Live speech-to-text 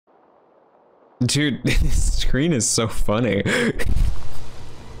Dude, this screen is so funny.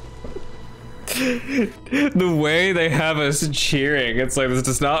 The way they have us cheering, it's like, this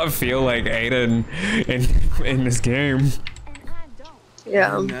does not feel like Aiden in this game.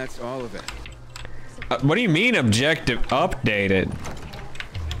 Yeah. And that's all of it. What do you mean objective updated?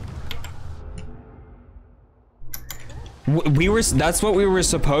 That's what we were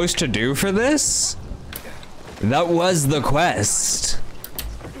supposed to do for this? That was the quest.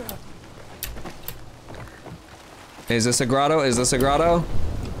 Is this a grotto? Is this a grotto?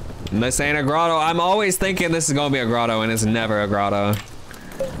 This ain't a grotto. I'm always thinking this is gonna be a grotto and it's never a grotto.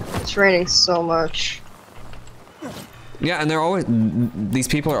 It's raining so much. Yeah, and they're always, these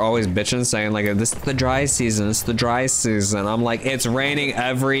people are always bitching saying like, this is the dry season, it's the dry season. I'm like, it's raining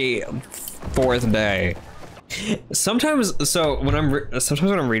every 4th day. Sometimes, sometimes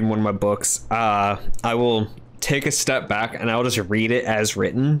when I'm reading one of my books, I will take a step back and I'll just read it as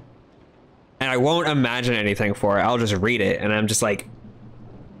written. And I won't imagine anything for it, I'll just read it and I'm just like,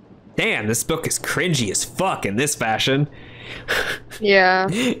 damn, this book is cringy as fuck in this fashion. Yeah.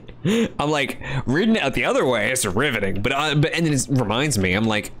 I'm like, reading it the other way, it's riveting, but and then it reminds me, I'm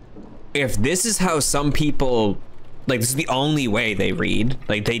like, if this is how some people, like, this is the only way they read,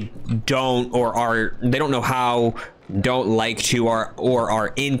 like, they don't, or they don't know how, don't like to, or are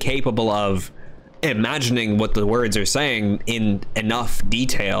incapable of imagining what the words are saying in enough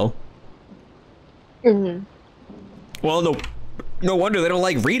detail. Mm-hmm. Well, no wonder they don't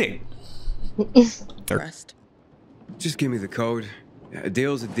like reading. Rest. Just give me the code. A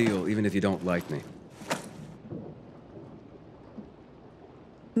deal's a deal, even if you don't like me.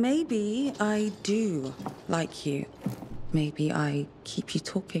 Maybe I do like you. Maybe I keep you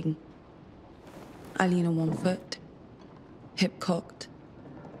talking. I lean on one foot, hip cocked,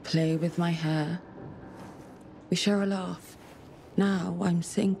 play with my hair. We share a laugh. Now I'm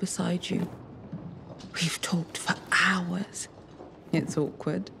sitting beside you. We've talked for hours. It's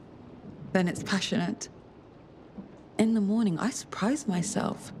awkward. Then it's passionate. In the morning, I surprise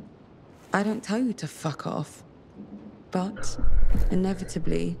myself. I don't tell you to fuck off. But,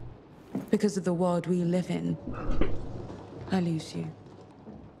 inevitably, because of the world we live in, I lose you.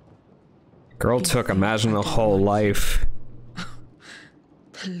 Girl took imagine a whole life.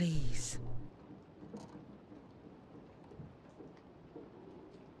 Please.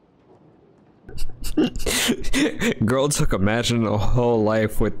 Girl took imagine a whole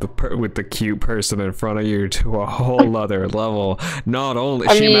life with the cute person in front of you to a whole other level. Not only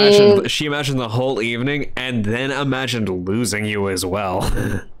she imagined the whole evening and then imagined losing you as well.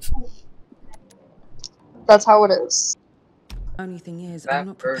 That's how it is. Only thing is, I'm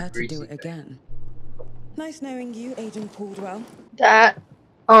not prepared to do it again. Nice knowing you, Aiden Caldwell. That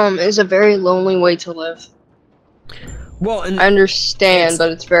is a very lonely way to live. Well, and I understand, but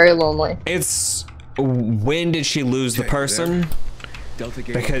it's very lonely. It's when did she lose the person? Delta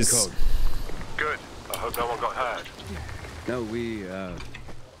gave Because us the code. Good. I hope no one got hurt. No, we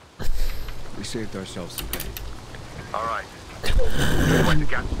saved ourselves some pain. All right. Where to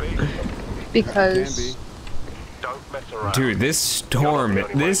Gatsby? Because Don't mess around. dude, this storm,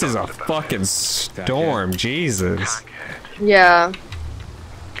 this is a fucking storm, Jesus. yeah.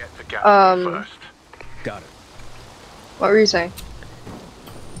 Get to Gatsby first. Got it. What were you saying?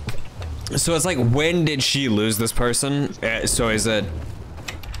 So it's like, when did she lose this person? So is it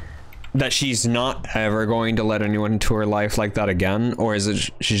that she's not ever going to let anyone into her life like that again? Or is it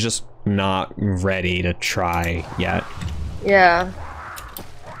she's just not ready to try yet? Yeah.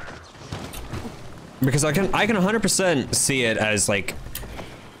 Because I can 100% see it as like,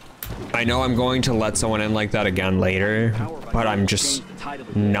 I know I'm going to let someone in like that again later, but I'm just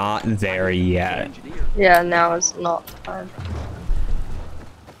not there yet. Yeah, now is not the time.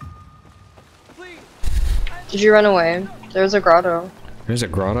 Did you run away? There's a grotto. There's a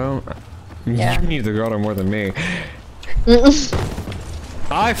grotto? Yeah. You need the grotto more than me.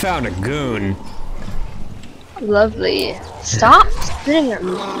 I found a goon. Lovely. Stop sitting there,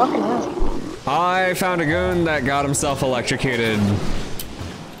 you fucking ass. I found a goon that got himself electrocuted.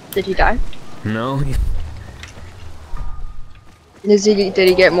 Did he die? No. Did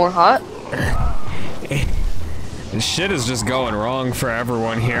he get more hot? Shit is just going wrong for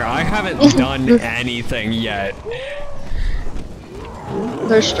everyone here. I haven't done anything yet.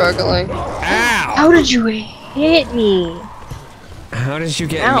 They're struggling. Ow! How did you hit me? How did you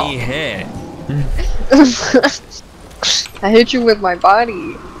get me hit? I hit you with my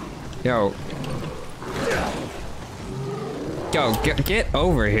body. Yo. Yo, get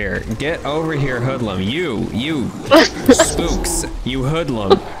over here. Get over here, hoodlum. You spooks. You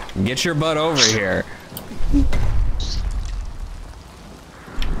hoodlum. Get your butt over here.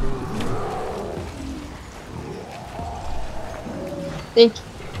 Thank you.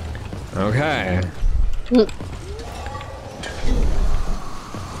 Okay.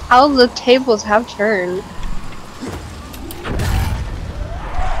 How the tables have turned.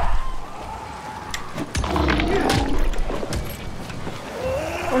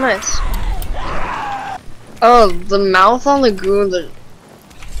 Oh, nice. Oh, the mouth on the goon is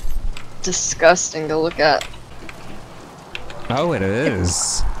disgusting to look at. Oh, it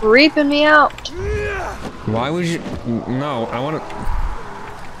is. Creeping me out. Why would you? No, I want to.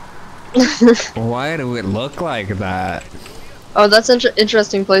 Why do it look like that? Oh, that's an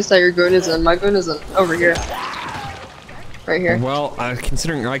interesting place that your goon is in. My goon isn't over here. Right here. Well,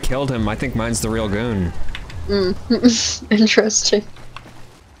 considering I killed him, I think mine's the real goon. Interesting.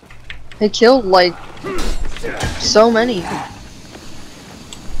 I killed, like, so many.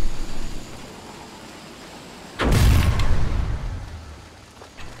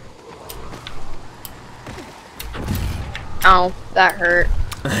 Ow, that hurt.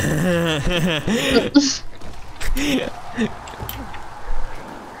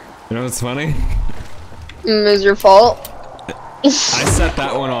 You know what's funny? Is your fault? I set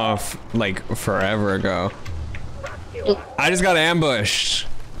that one off like forever ago. I just got ambushed.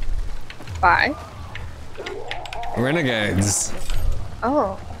 Bye. Renegades.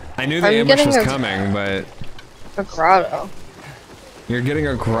 Oh. I knew the ambush was coming, but a grotto. You're getting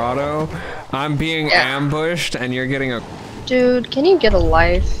a grotto? I'm being ambushed and you're getting a... Dude, can you get a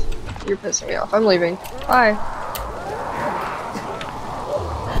life? You're pissing me off. I'm leaving. Bye.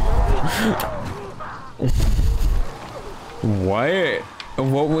 What?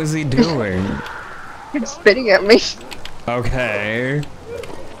 What was he doing? He's spitting at me. Okay.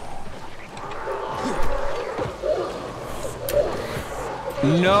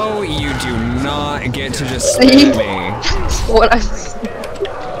 No, you do not get to just spit me. What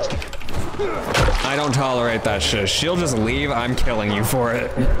I don't tolerate that shit. She'll just leave, I'm killing you for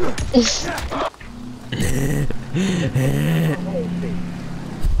it.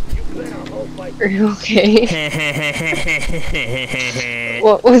 Are you okay?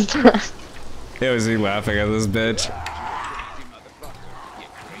 What was that? It was me laughing at this bitch.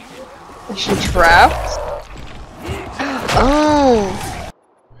 Is she trapped? Oh!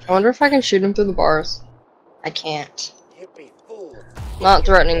 I wonder if I can shoot him through the bars. I can't. Not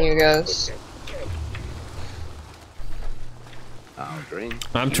threatening you guys.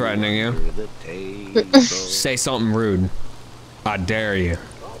 I'm threatening you. Say something rude. I dare you.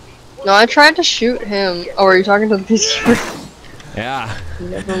 No, I tried to shoot him. Oh, are you talking to the peacekeeper? Yeah.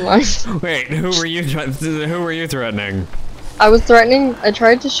 Never mind. Wait, who were you threatening? I was threatening. I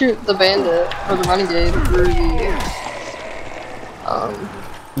tried to shoot the bandit or the renegade through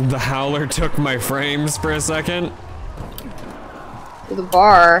The howler took my frames for a second. through the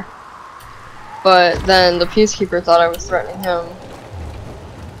bar, but then the peacekeeper thought I was threatening him.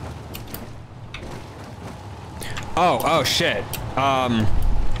 Oh shit.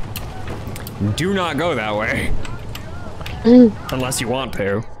 Do not go that way. Unless you want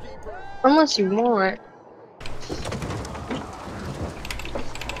to. Unless you want.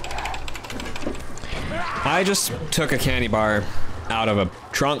 I just took a candy bar out of a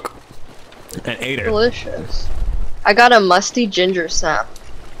trunk and ate it. Delicious. I got a musty ginger snap.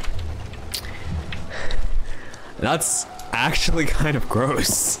 That's actually kind of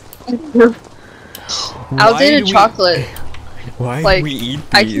gross. Outdated chocolate. Why Like, do we eat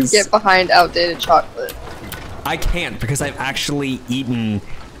these? I can get behind outdated chocolate. I can't because I've actually eaten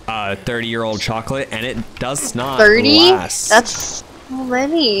 30-year-old chocolate and it does not 30? last. That's so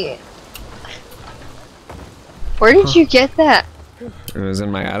many. Where did you get that? It was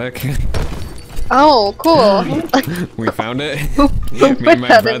in my attic. Oh, cool. We found it. Put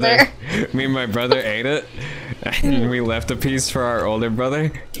that in there. Me and my brother ate it. And we left a piece for our older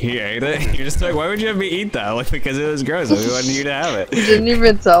brother. He ate it. You're just like, why would you have me eat that? Like, because it was gross. We wanted you to have it. You didn't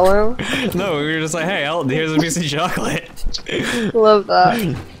even tell him. No, we were just like, hey, here's a piece of chocolate. Love that.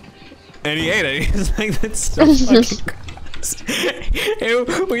 And he ate it. He's like, that's so fucking gross.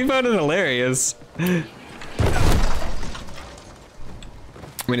 We found it hilarious.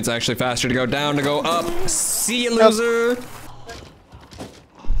 I mean, it's actually faster to go down to go up. See you, loser.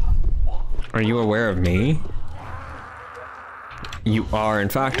 Are you aware of me? You are, in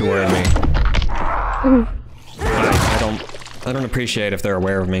fact, aware of me. I don't appreciate if they're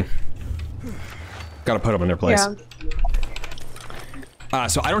aware of me. Gotta put them in their place. Yeah.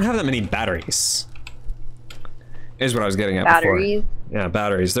 So I don't have that many batteries. Is what I was getting at Batteries? before. Yeah,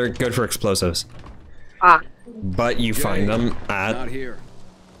 batteries. They're good for explosives. Ah. But you find them at Not here.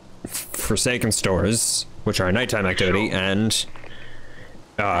 Forsaken stores, which are a nighttime activity, and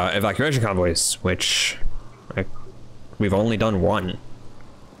evacuation convoys, which we've only done one.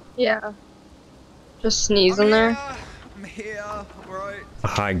 Yeah. Just sneeze in there. I'm here, right?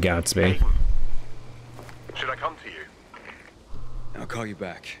 Hi, Gatsby. Should I come to you? I'll call you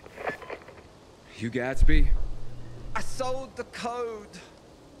back. You Gatsby? I sold the code.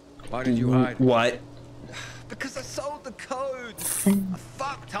 Why did you hide? What? Because I sold the code. I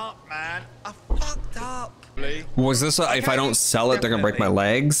fucked up, man. I fucked up. Was this if I don't sell it, they're gonna break my I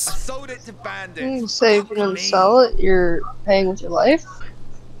legs? sold it to bandits. You say if you Fuck don't me. sell it, you're paying with your life?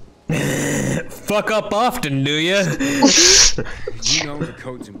 Fuck up often, do ya? You know the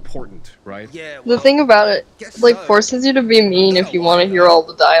code's important, right? Yeah, The thing about it, guess like, so. forces you to be mean if you want to hear all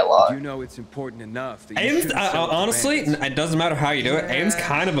the You dialogue. know it's important enough that you Aiden's, shouldn't sell it to honestly, bandits. it doesn't matter how you do it. Aiden's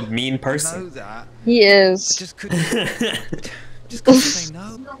kind of a mean I know person. that. He I is. just couldn't. just couldn't say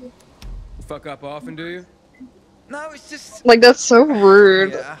no. Fuck up often, do you? No, it's just. Like, that's so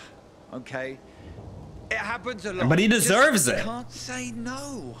rude. Yeah. Okay. It happens a lot. But he deserves Just it. Can't say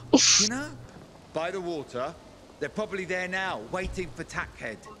no. You know. By the water, they're probably there now, waiting for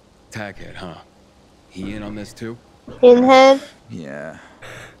Tackhead. Taghead, huh? He in on this too? Pinhead? Yeah.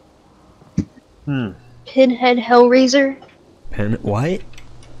 Pinhead Hellraiser? What?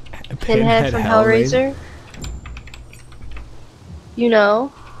 Pinhead from Hellraiser? You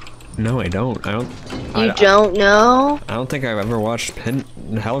know? No, I don't. You don't know? I don't think I've ever watched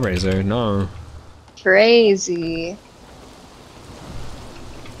Hellraiser. No. Crazy.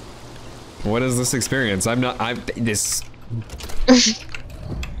 What is this experience? This. I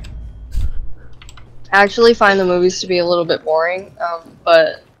actually find the movies to be a little bit boring,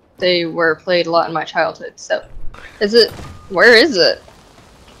 but they were played a lot in my childhood, so. Where is it?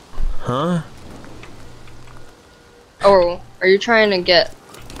 Huh? Oh, are you trying to get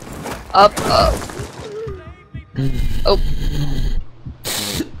up? Oh.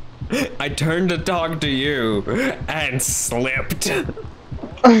 I turned to talk to you and slipped.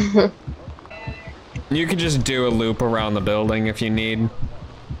 You could just do a loop around the building if you need.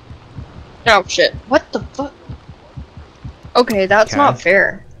 Oh shit. What the fuck? Okay, that's not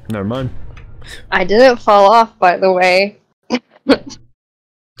fair. Never mind. I didn't fall off, by the way.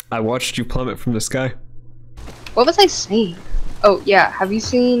 I watched you plummet from the sky. What was I saying? Oh yeah, have you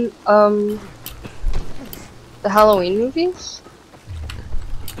seen the Halloween movies?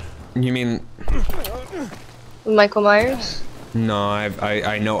 You mean? With Michael Myers? No,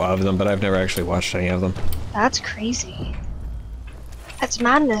 I know of them, but I've never actually watched any of them. That's crazy. That's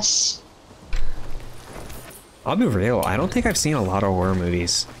madness. I'll be real. I don't think I've seen a lot of horror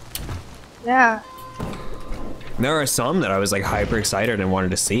movies. Yeah. There are some that I was like hyper excited and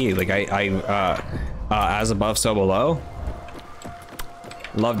wanted to see. Like As Above, So Below.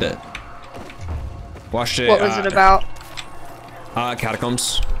 Loved it. Watched it. What was it about?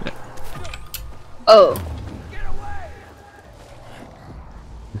 Catacombs. Oh.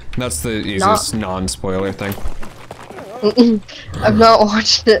 That's the easiest non-spoiler thing. I've not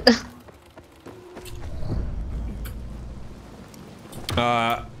watched it.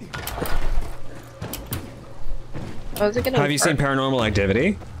 Have you seen Paranormal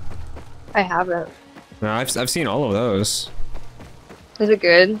Activity? I haven't. No, I've seen all of those. Is it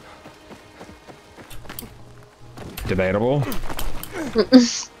good? Debatable.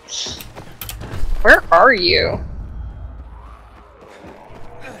 Where are you?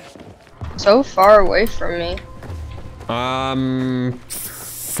 So far away from me.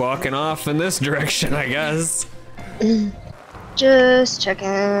 Fucking off in this direction, I guess. Just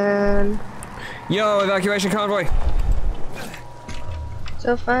checking. Yo, evacuation convoy.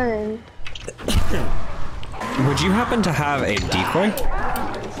 So fun. Would you happen to have a decoy?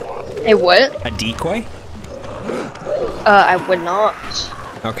 A what? A decoy? I would not.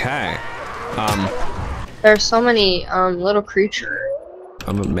 Okay. There's so many little creatures.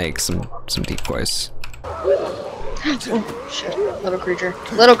 I'm gonna make some decoys. Oh shit! Little creature.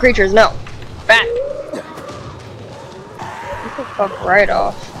 Little creatures, no. Bat. You can fuck right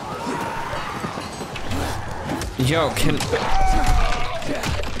off. Yo,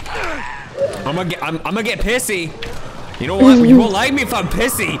 I'm gonna get pissy. You know what? You won't like me if I'm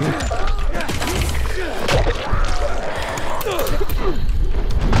pissy.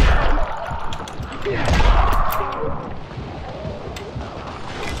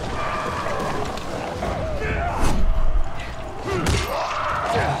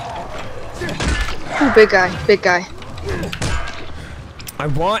 Ooh, big guy, big guy. I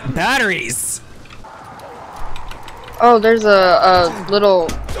want batteries. Oh, there's a little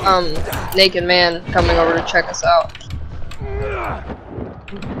naked man coming over to check us out.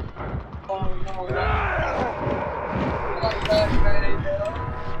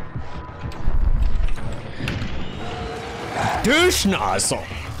 Douche nozzle.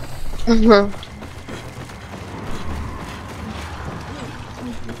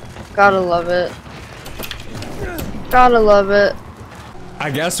 Gotta love it. Gotta love it. I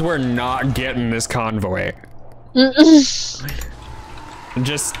guess we're not getting this convoy.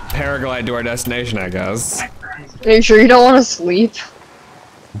 Just paraglide to our destination, I guess. Are you sure you don't want to sleep?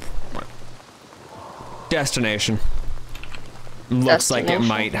 Destination. Looks like it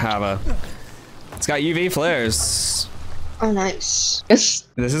might have a... It's got UV flares. Oh, nice. This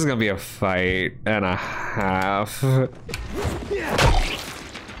is gonna be a fight and a half.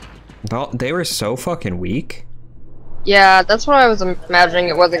 Well, they were so fucking weak. Yeah, that's what I was imagining.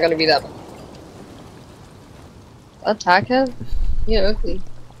 It wasn't gonna be that. Attack head? Yeah, okay.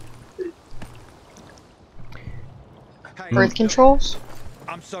 Hey, Birth controls?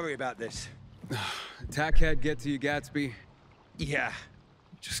 I'm sorry about this. Attack head get to you, Gatsby? Yeah,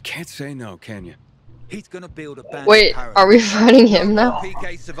 Just can't say no, can you? he's gonna build a band. Wait, are we fighting him now?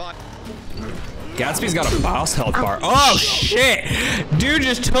 PK survived. Gatsby's got a boss health bar. Oh shit! Dude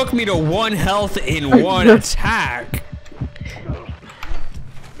just took me to 1 health in 1 attack.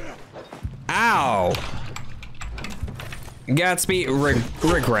 Ow. Gatsby,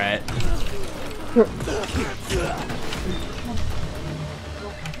 regret.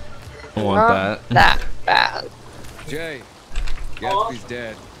 I want that. That bad. Jay, Gatsby's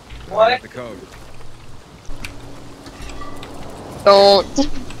dead. I have the code. Don't.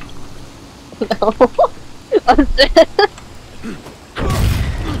 No. I'm dead.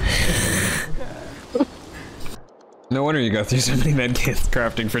 No wonder you go through so many medkits.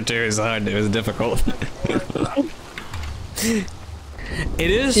 Crafting for 2 is hard. It was difficult. It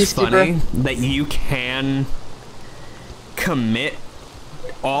is funny that you can commit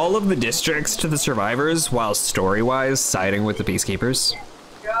all of the districts to the survivors while story-wise siding with the peacekeepers.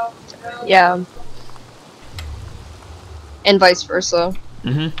 Yeah. And vice versa.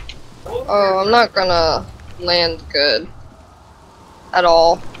 Mm-hmm. Oh, I'm not gonna land good. At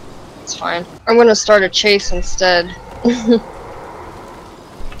all. It's fine. I'm gonna start a chase instead. It's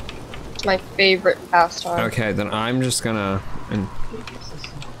my favorite pastime. Okay, then I'm just gonna...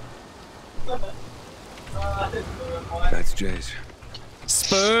 That's Jay's.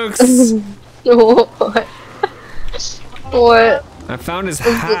 Spooks! What? What? I found his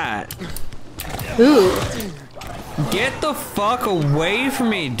hat. Who? Get the fuck away from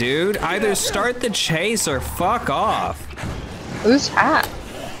me, dude. Either start the chase or fuck off. Whose hat?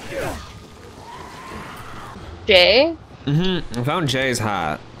 Jay? Mm-hmm. I found Jay's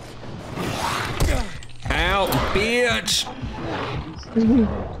hat. Ow, bitch!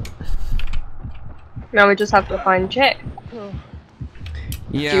 Now we just have to find Jay.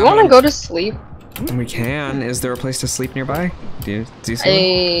 Yeah. Do you want to go to sleep? We can. Is there a place to sleep nearby? Do you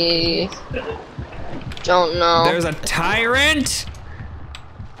see one? I don't know. There's a tyrant!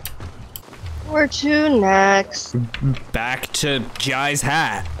 Where to next? Back to Jai's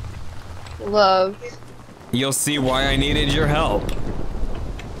hat. Love. You'll see why I needed your help.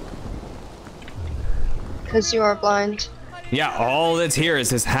 Because you are blind. Yeah, all that's here is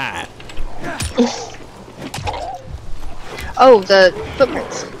his hat. Oh, the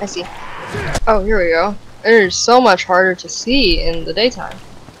footprints. I see. Oh, here we go. They're so much harder to see in the daytime.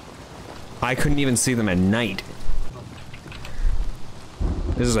 I couldn't even see them at night.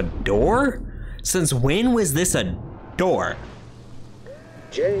 This is a door? Since when was this a door?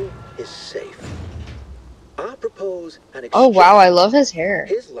 Jay is safe. I propose an exchange. Oh wow, I love his hair.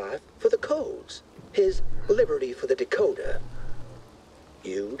 His life for the codes. His liberty for the Dakota.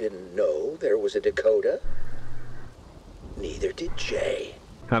 You didn't know there was a Dakota? Neither did Jay.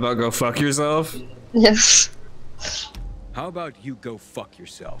 How about go fuck yourself? Yes. How about you go fuck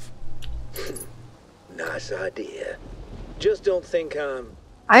yourself? Nice idea. Just don't think I'm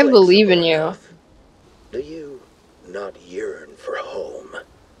I believe in flexible you. enough. Do you not yearn for home?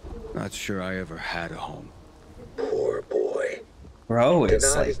 Not sure I ever had a home. Poor boy. Bro is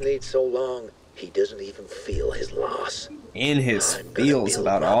Denied like his needs so long, he doesn't even feel his loss. in his I'm gonna feels build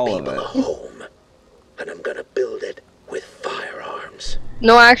about my all of people it. a home, and I'm gonna build it with firearms.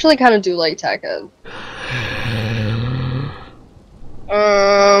 No, I actually kind of do like Taka.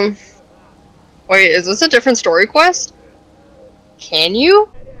 Wait, is this a different story quest? Can you?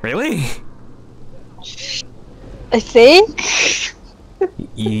 Really? I think.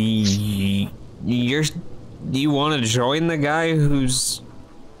 You want to join the guy who's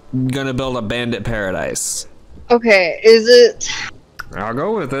gonna build a bandit paradise? Okay, is it? I'll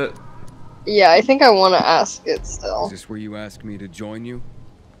go with it. Yeah, I think I want to ask it still. Is this where you ask me to join you?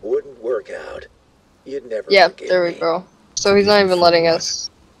 Wouldn't work out. You'd never Yeah, forgive there we me. go. So he's not even letting us.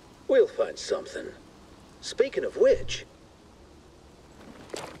 We'll find something. Speaking of which,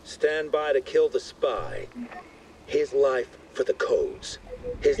 Stand by to kill the spy. His life for the codes.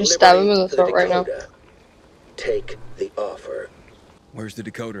 His Just stab liberty him in the for the throat right now. Dakota. Take the offer. Where's the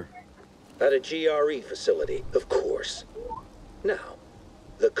decoder? At a GRE facility, of course. Now,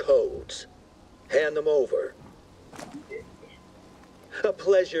 the codes. Hand them over. A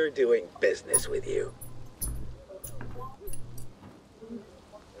pleasure doing business with you.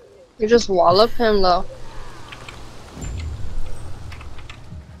 You just wallop him though.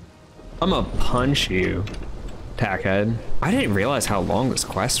 I'm gonna punch you, tackhead. I didn't realize how long this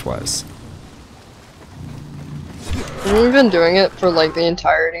quest was. We've been doing it for like the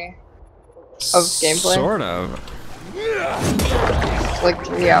entirety of gameplay. Sort of. It's like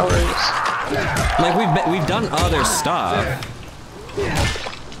 3 hours. Like we've done other stuff.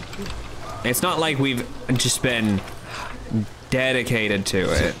 It's not like we've just been dedicated to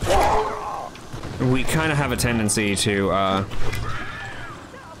it. We kind of have a tendency to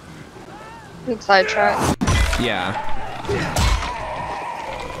Sidetrack. yeah.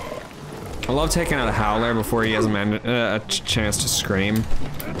 I love taking out a howler before he has a chance to scream.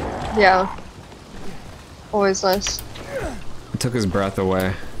 Yeah. Always nice. It took his breath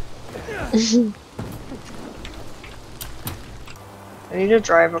away. I need to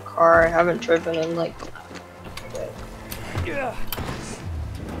drive a car. I haven't driven in like.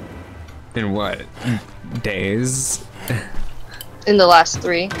 In what? Days? In the last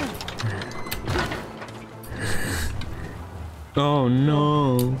 3. Oh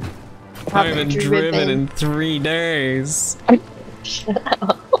no. I haven't driven in 3 days. Shut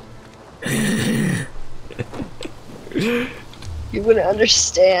up. You wouldn't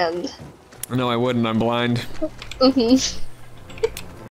understand. No, I wouldn't. I'm blind. Mhm.